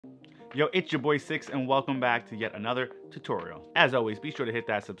Yo, it's your boy Six and welcome back to yet another tutorial. As always, be sure to hit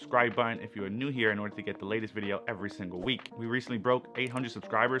that subscribe button if you are new here in order to get the latest video every single week. We recently broke 800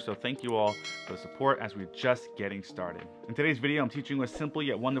 subscribers, so thank you all for the support as we're just getting started. In today's video, I'm teaching you a simple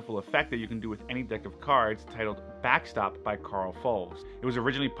yet wonderful effect that you can do with any deck of cards titled Backstop by Karl Fulves. It was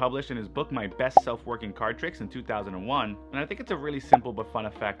originally published in his book, My Best Self-Working Card Tricks in 2001, and I think it's a really simple but fun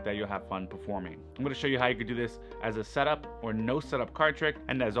effect that you'll have fun performing. I'm going to show you how you could do this as a setup or no setup card trick,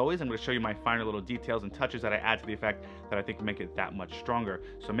 and as always, I'm going to show you my finer little details and touches that I add to the effect that I think make it that much stronger.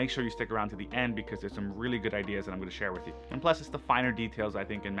 So make sure you stick around to the end because there's some really good ideas that I'm going to share with you. And plus, it's the finer details, I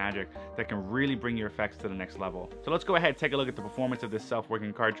think, in Magic that can really bring your effects to the next level. So let's go ahead and take a look at the performance of this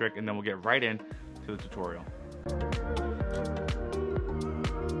self-working card trick, and then we'll get right in to the tutorial.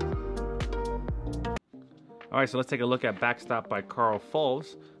 Alright, so let's take a look at Backstop by Karl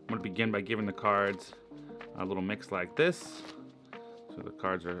Fulves. I'm going to begin by giving the cards a little mix like this. So the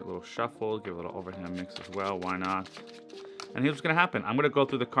cards are a little shuffled, give a little overhand mix as well, why not? And here's what's going to happen. I'm going to go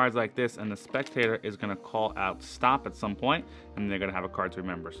through the cards like this, and the spectator is going to call out stop at some point, and they're going to have a card to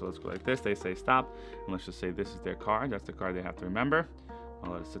remember. So let's go like this, they say stop, and let's just say this is their card, that's the card they have to remember.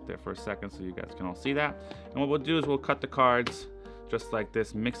 I'll let it sit there for a second so you guys can all see that. And what we'll do is we'll cut the cards just like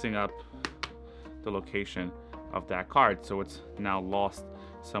this, mixing up the location of that card. So it's now lost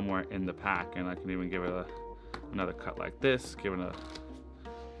somewhere in the pack, and I can even give it another cut like this, give it a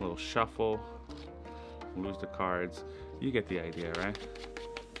little shuffle, lose the cards. You get the idea, right?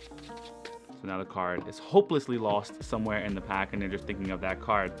 So now the card is hopelessly lost somewhere in the pack, and they're just thinking of that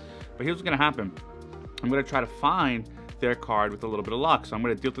card. But here's what's gonna happen. I'm gonna try to find their card with a little bit of luck. So I'm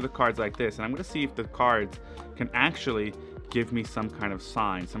gonna deal through the cards like this, and I'm gonna see if the cards can actually give me some kind of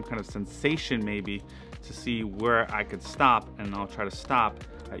sign, some kind of sensation maybe, to see where I could stop, and I'll try to stop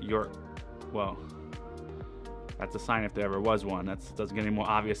at your, well, that's a sign if there ever was one. That doesn't get any more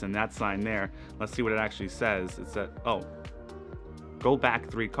obvious than that sign there. Let's see what it actually says. It said, oh, go back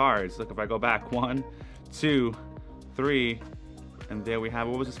 3 cards. Look, if I go back 1, 2, 3, and there we have,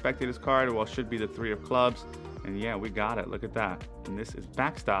 what was the spectator's card? Well, it should be the 3 of clubs. And yeah, we got it. Look at that. And this is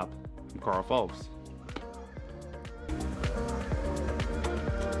Backstop from Karl Fulves.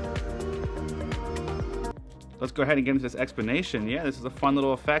 Let's go ahead and get into this explanation. Yeah, this is a fun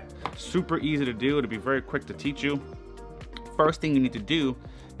little effect. Super easy to do. It'll be very quick to teach you. First thing you need to do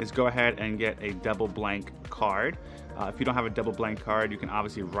is go ahead and get a double blank card. If you don't have a double blank card, you can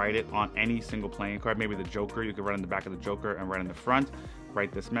obviously write it on any single playing card. Maybe the Joker, you can write on the back of the Joker and write on the front.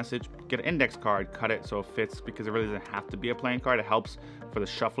 Write this message. Get an index card, cut it so it fits, because it really doesn't have to be a playing card. It helps for the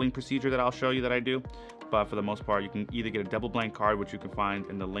shuffling procedure that I'll show you that I do. But for the most part, you can either get a double blank card, which you can find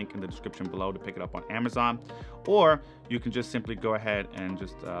in the link in the description below to pick it up on Amazon, or you can just simply go ahead and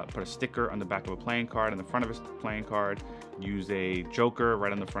just put a sticker on the back of a playing card, on the front of a playing card, use a Joker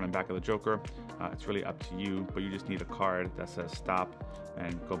right on the front and back of the Joker. It's really up to you, but you just need a card that says stop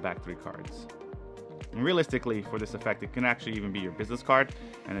and go back 3 cards. And realistically, for this effect, it can actually even be your business card,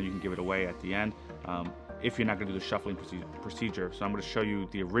 and then you can give it away at the end if you're not going to do the shuffling procedure. So I'm going to show you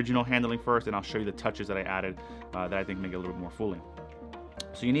the original handling first, and I'll show you the touches that I added that I think make it a little bit more fooling.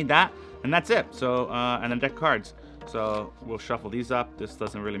 So you need that, and that's it. So and then deck cards. So we'll shuffle these up. This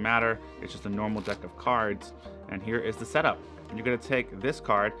doesn't really matter. It's just a normal deck of cards, and here is the setup. You're going to take this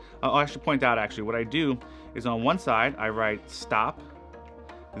card. I should point out, actually, what I do is on one side I write stop.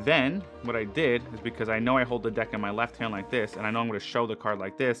 Then what I did is, because I know I hold the deck in my left hand like this, and I know I'm going to show the card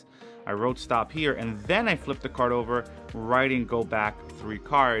like this, I wrote stop here, and then I flipped the card over, writing go back 3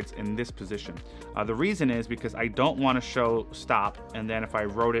 cards in this position. The reason is because I don't want to show stop, and then if I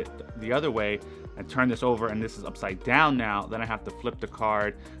wrote it the other way and turn this over and this is upside down now, then I have to flip the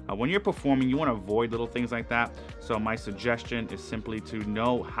card. When you're performing, you want to avoid little things like that. So my suggestion is simply to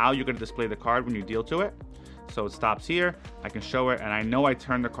know how you're going to display the card when you deal to it. So it stops here, I can show it, and I know I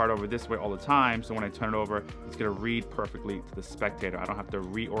turn the card over this way all the time, so when I turn it over, it's gonna read perfectly to the spectator. I don't have to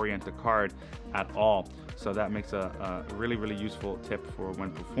reorient the card at all. So that makes a really, really useful tip for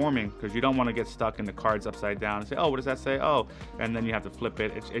when performing, because you don't wanna get stuck in the cards upside down and say, oh, what does that say? Oh, and then you have to flip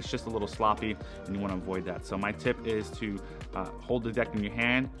it. It's just a little sloppy, and you wanna avoid that. So my tip is to hold the deck in your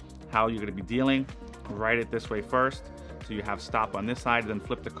hand, how you're gonna be dealing, write it this way first. So you have stop on this side, then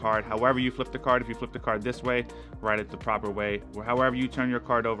flip the card. However you flip the card, if you flip the card this way, write it the proper way. However you turn your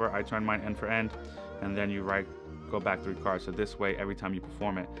card over, I turn mine end for end, and then you write go back 3 cards. So this way, every time you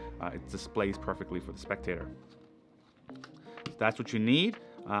perform it, it displays perfectly for the spectator. So that's what you need.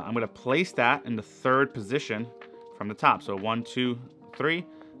 I'm going to place that in the 3rd position from the top. So 1, 2, 3.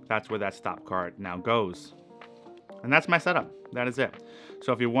 That's where that stop card now goes. And that's my setup. That is it.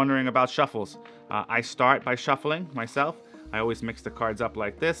 So if you're wondering about shuffles, I start by shuffling myself. I always mix the cards up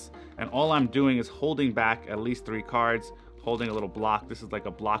like this, and all I'm doing is holding back at least 3 cards, holding a little block. This is like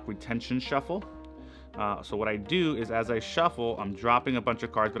a block retention shuffle. So what I do is as I shuffle, I'm dropping a bunch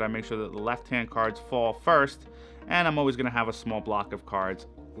of cards, but I make sure that the left-hand cards fall first, and I'm always gonna have a small block of cards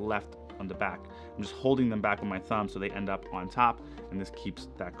left on the back. I'm just holding them back with my thumb so they end up on top, and this keeps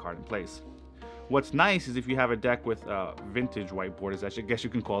that card in place. What's nice is if you have a deck with vintage white borders, I guess you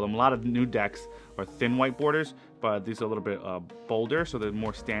can call them. A lot of new decks are thin white borders, but these are a little bit bolder, so they're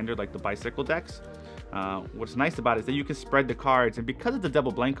more standard like the bicycle decks. What's nice about it is that you can spread the cards, and because it's a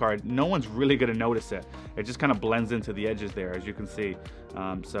double blank card, no one's really going to notice it. It just kind of blends into the edges there, as you can see.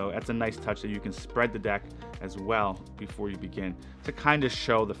 So that's a nice touch that you can spread the deck as well before you begin to kind of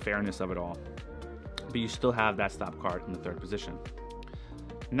show the fairness of it all. But you still have that stop card in the 3rd position.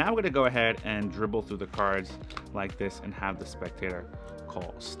 Now we're going to go ahead and dribble through the cards like this and have the spectator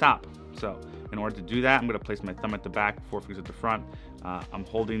call stop. So in order to do that, I'm going to place my thumb at the back, 4 fingers at the front. I'm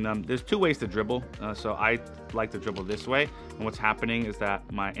holding them. There's 2 ways to dribble. So I like to dribble this way. And what's happening is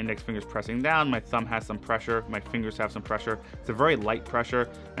that my index finger is pressing down, my thumb has some pressure, my fingers have some pressure. It's a very light pressure.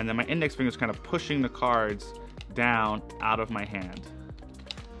 And then my index finger is kind of pushing the cards down out of my hand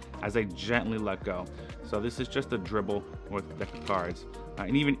as I gently let go. So this is just a dribble with the deck of cards.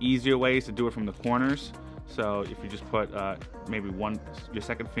 An even easier way is to do it from the corners. So if you just put maybe your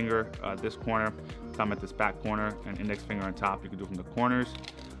second finger this corner, thumb at this back corner, and index finger on top, you can do it from the corners.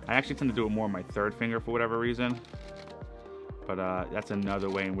 I actually tend to do it more on my 3rd finger for whatever reason, but that's another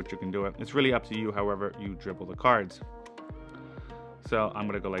way in which you can do it. It's really up to you, however you dribble the cards. So I'm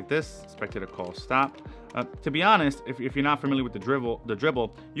gonna go like this, spectator call stop. To be honest, if you're not familiar with the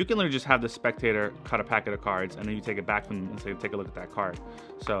dribble, you can literally just have the spectator cut a packet of cards, and then you take it back from them and say, take a look at that card.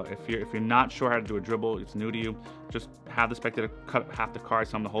 So if you're not sure how to do a dribble, it's new to you, just have the spectator cut half the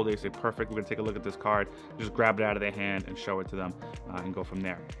cards, tell them to hold it, say, perfect, we're gonna take a look at this card, just grab it out of their hand and show it to them and go from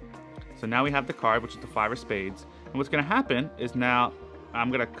there. So now we have the card, which is the 5 of spades. And what's gonna happen is now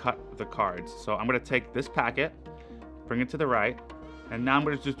I'm gonna cut the cards. So I'm gonna take this packet, bring it to the right, and now I'm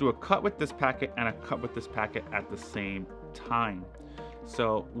going to just do a cut with this packet and a cut with this packet at the same time.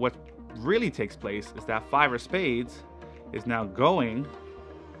 So what really takes place is that 5 of spades is now going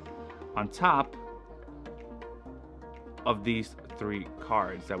on top of these 3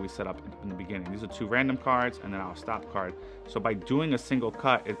 cards that we set up in the beginning. These are 2 random cards and then our stop card. So by doing a single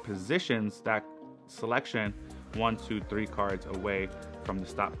cut, it positions that selection 1, 2, 3 cards away from the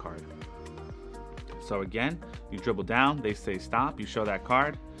stop card. So again, you dribble down, they say stop, you show that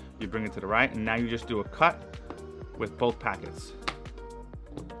card, you bring it to the right, and now you just do a cut with both packets.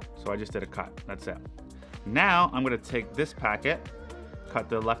 So I just did a cut, that's it. Now I'm gonna take this packet, cut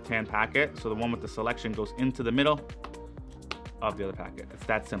the left-hand packet, so the one with the selection goes into the middle of the other packet. It's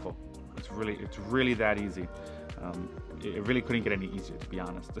that simple. It's really that easy. It really couldn't get any easier, to be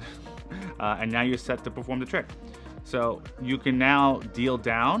honest. And now you're set to perform the trick. So you can now deal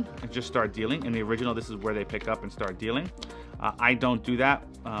down and just start dealing. In the original, this is where they pick up and start dealing. I don't do that.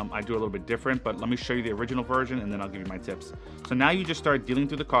 I do a little bit different, but let me show you the original version and then I'll give you my tips. So now you just start dealing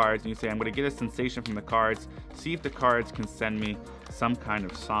through the cards and you say, I'm gonna get a sensation from the cards, see if the cards can send me some kind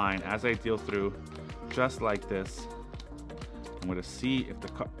of sign as I deal through, just like this. I'm gonna see if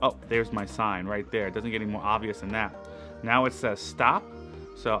the oh, there's my sign right there. It doesn't get any more obvious than that. Now it says stop,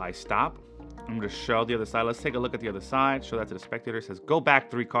 so I stop. I'm going to show the other side. Let's take a look at the other side. Show that to the spectator. It says go back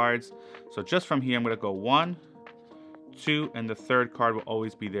 3 cards. So just from here, I'm going to go 1, 2, and the 3rd card will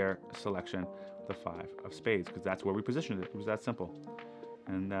always be their selection, the 5 of spades, because that's where we positioned it. It was that simple.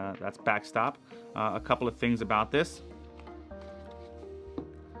 And that's backstop. A couple of things about this,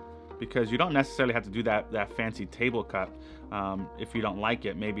 because you don't necessarily have to do that fancy table cut if you don't like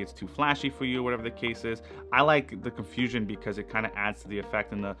it. Maybe it's too flashy for you, whatever the case is. I like the confusion because it kind of adds to the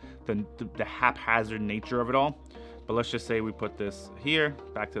effect and the haphazard nature of it all. But let's just say we put this here,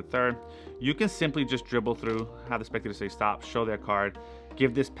 back to the 3rd. You can simply just dribble through, have the spectator say stop, show their card,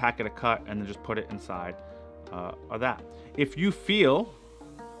 give this packet a cut, and then just put it inside of that. If you feel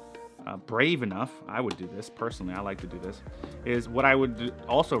brave enough, I would do this personally, I like to do this, is what I would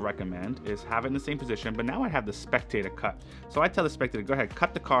also recommend is have it in the same position, but now I have the spectator cut. So I tell the spectator, go ahead,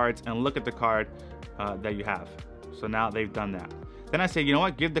 cut the cards and look at the card that you have. So now they've done that. Then I say, you know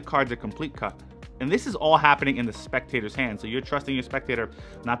what, give the cards a complete cut. And this is all happening in the spectator's hand. So you're trusting your spectator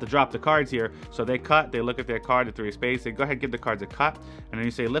not to drop the cards here. So they cut, they look at their card, the 3 of spades, say, go ahead, give the cards a cut. And then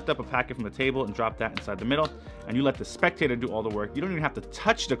you say, lift up a packet from the table and drop that inside the middle. And you let the spectator do all the work. You don't even have to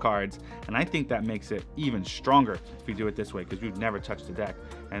touch the cards. And I think that makes it even stronger if you do it this way, because you've never touched the deck.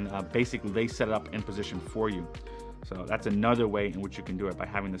 And basically they set it up in position for you. So that's another way in which you can do it, by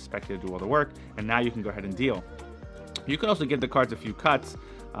having the spectator do all the work. And now you can go ahead and deal. You can also give the cards a few cuts.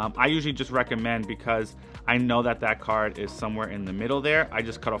 I usually just recommend, because I know that that card is somewhere in the middle there, I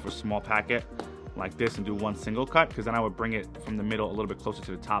just cut off a small packet like this and do one single cut, because then I would bring it from the middle a little bit closer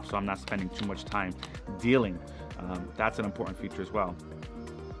to the top, so I'm not spending too much time dealing. That's an important feature as well.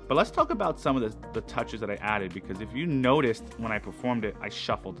 But let's talk about some of the touches that I added, because if you noticed when I performed it, I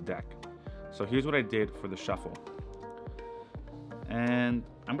shuffled the deck. So here's what I did for the shuffle. And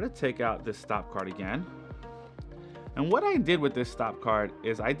I'm gonna take out this stop card again. And what I did with this stop card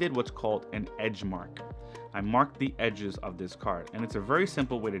is I did what's called an edge mark. I marked the edges of this card, and it's a very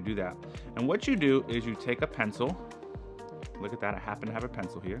simple way to do that. And what you do is you take a pencil. Look at that, I happen to have a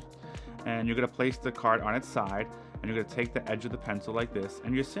pencil here. And you're gonna place the card on its side, and you're gonna take the edge of the pencil like this,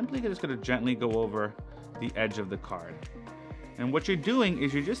 and you're simply just gonna gently go over the edge of the card. And what you're doing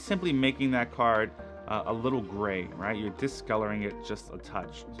is you're just simply making that card a little gray, right? You're discoloring it just a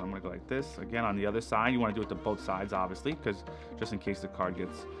touch. So I'm gonna go like this. Again, on the other side, you wanna do it to both sides, obviously, because just in case the card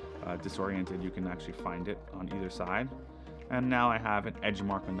gets disoriented, you can actually find it on either side. And now I have an edge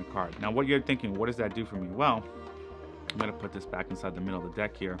mark on the card. Now what you're thinking, what does that do for me? Well, I'm gonna put this back inside the middle of the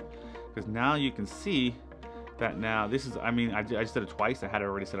deck here, because now you can see that now this is, I mean, I just did it twice. I had it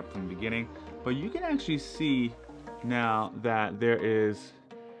already set up from the beginning, but you can actually see now that there is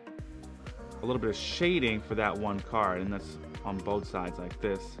a little bit of shading for that one card, and that's on both sides like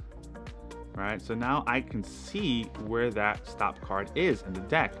this, right? So now I can see where that stop card is in the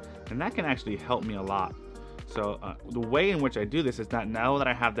deck, and that can actually help me a lot. So the way in which I do this is that now that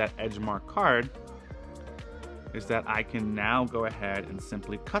I have that edge mark card, is that I can now go ahead and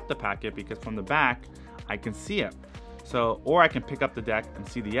simply cut the packet, because from the back I can see it. So, or I can pick up the deck and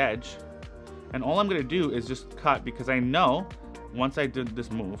see the edge, and all I'm gonna do is just cut, because I know once I did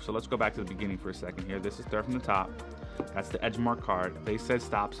this move. So let's go back to the beginning for a second here. This is third from the top. That's the edge mark card. They said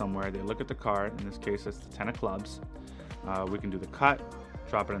stop somewhere. They look at the card. In this case, it's the 10 of clubs. We can do the cut,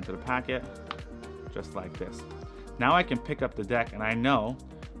 drop it into the packet, just like this. Now I can pick up the deck, and I know,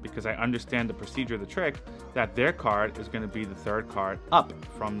 because I understand the procedure of the trick, that their card is going to be the third card up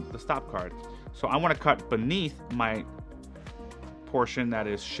from the stop card. So I want to cut beneath my portion that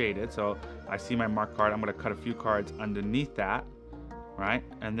is shaded. So I see my mark card. I'm going to cut a few cards underneath that, right?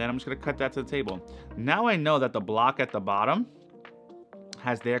 And then I'm just going to cut that to the table. Now I know that the block at the bottom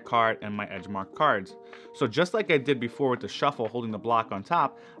has their card and my edge mark cards. So just like I did before with the shuffle holding the block on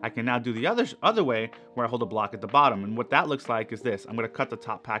top, I can now do the other way, where I hold the block at the bottom. And what that looks like is this. I'm going to cut the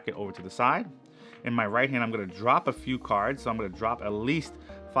top packet over to the side. In my right hand, I'm going to drop a few cards. So I'm going to drop at least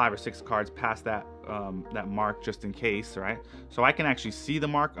 5 or 6 cards past that that mark, just in case, right? So I can actually see the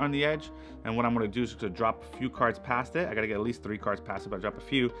mark on the edge, and what I'm going to do is to drop a few cards past it. I got to get at least 3 cards past it, but I drop a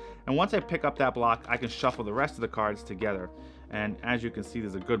few, and once I pick up that block, I can shuffle the rest of the cards together. And as you can see,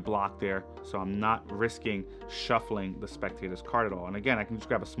 there's a good block there, so I'm not risking shuffling the spectator's card at all. And again, I can just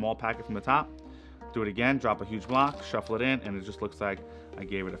grab a small packet from the top, do it again, drop a huge block, shuffle it in, and it just looks like I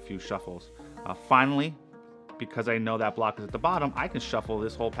gave it a few shuffles. Finally, because I know that block is at the bottom, I can shuffle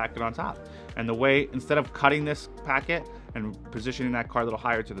this whole packet on top. And the way, instead of cutting this packet and positioning that card a little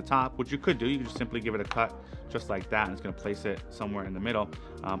higher to the top, which you could do, you can just simply give it a cut just like that, and it's going to place it somewhere in the middle.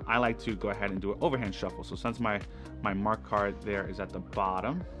 I like to go ahead and do an overhand shuffle. So since my mark card there is at the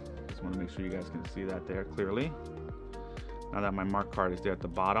bottom, just want to make sure you guys can see that there clearly. Now that my mark card is there at the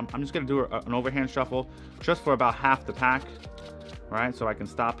bottom, I'm just going to do an overhand shuffle just for about half the pack. Right, so I can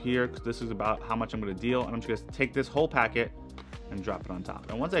stop here, because this is about how much I'm going to deal, and I'm just going to take this whole packet and drop it on top.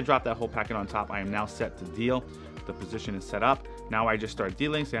 And once I drop that whole packet on top, I am now set to deal. The position is set up. Now I just start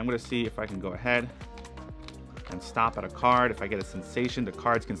dealing. So I'm going to see if I can go ahead and stop at a card. If I get a sensation, the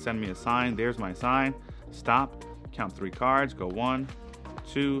cards can send me a sign. There's my sign. Stop. Count 3 cards. Go 1,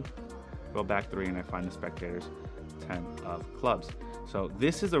 2, go back 3, and I find the spectator's 10 of clubs. So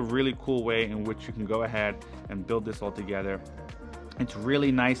this is a really cool way in which you can go ahead and build this all together. It's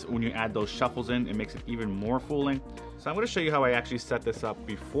really nice when you add those shuffles in. It makes it even more fooling. So I'm going to show you how I actually set this up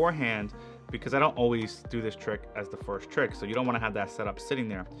beforehand, because I don't always do this trick as the first trick, so you don't want to have that set up sitting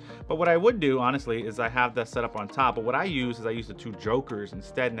there. But what I would do, honestly, is I have that set up on top, but what I use is I use the 2 jokers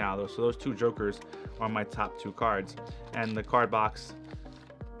instead now. So those 2 jokers are my top 2 cards, and the card box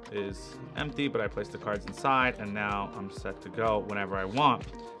is empty, but I place the cards inside, and now I'm set to go whenever I want.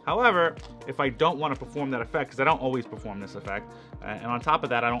 However, if I don't want to perform that effect, because I don't always perform this effect, and on top of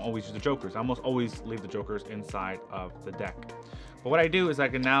that, I don't always use the jokers. I almost always leave the jokers inside of the deck. But what I do is I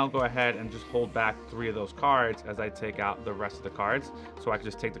can now go ahead and just hold back 3 of those cards as I take out the rest of the cards. So I can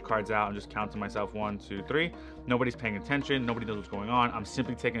just take the cards out and just count to myself 1, 2, 3. Nobody's paying attention. Nobody knows what's going on. I'm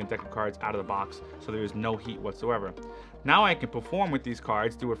simply taking a deck of cards out of the box, so there is no heat whatsoever. Now I can perform with these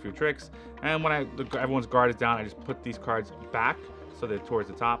cards, do a few tricks, and when everyone's guard is down, I just put these cards back so they're towards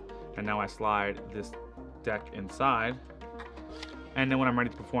the top, and now I slide this deck inside. And then when I'm ready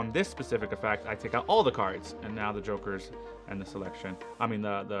to perform this specific effect, I take out all the cards, and now the jokers and the selection,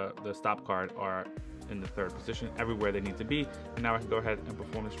 the stop card are in the 3rd position everywhere they need to be, and now I can go ahead and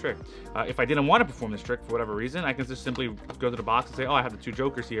perform this trick. If I didn't want to perform this trick for whatever reason, I can just simply go to the box and say, oh, I have the 2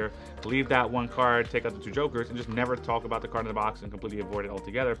 jokers here, leave that 1 card, take out the 2 jokers, and just never talk about the card in the box and completely avoid it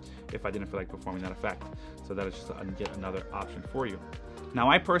altogether if I didn't feel like performing that effect. So that is just yet another option for you. Now,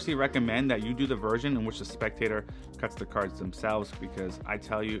 I personally recommend that you do the version in which the spectator cuts the cards themselves, because I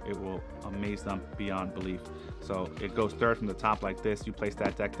tell you, it will amaze them beyond belief. So it goes 3rd from the top like this. You place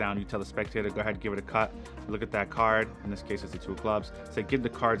that deck down. You tell the spectator, go ahead, give it a cut. Look at that card. In this case, it's the 2 of clubs. Say, give the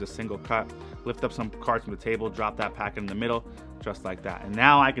cards a single cut. Lift up some cards from the table. Drop that packet in the middle, just like that. And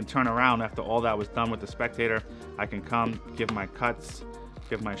now I can turn around after all that was done with the spectator. I can come, give my cuts,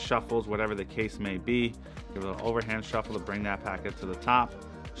 give my shuffles, whatever the case may be. Give a little overhand shuffle to bring that packet to the top.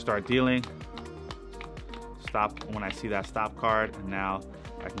 Start dealing. Stop when I see that stop card, and now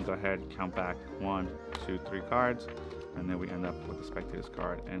I can go ahead and count back 1, 2, 3 cards, and then we end up with the spectator's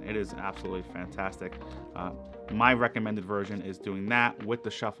card, and it is absolutely fantastic. My recommended version is doing that with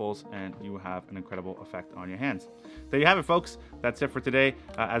the shuffles, and you have an incredible effect on your hands. There you have it, folks. That's it for today.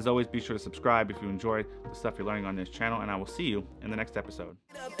 As always, be sure to subscribe if you enjoy the stuff you're learning on this channel, and I will see you in the next episode.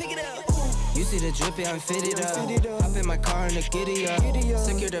 You see the drippy, I'm fitted up. Hop in my car and the giddy up.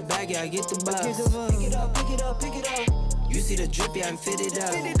 Secure the bag, yeah, I get the bus. Pick it up, pick it up, pick it up. You see the drippy, I'm fitted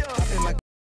up. Hop in my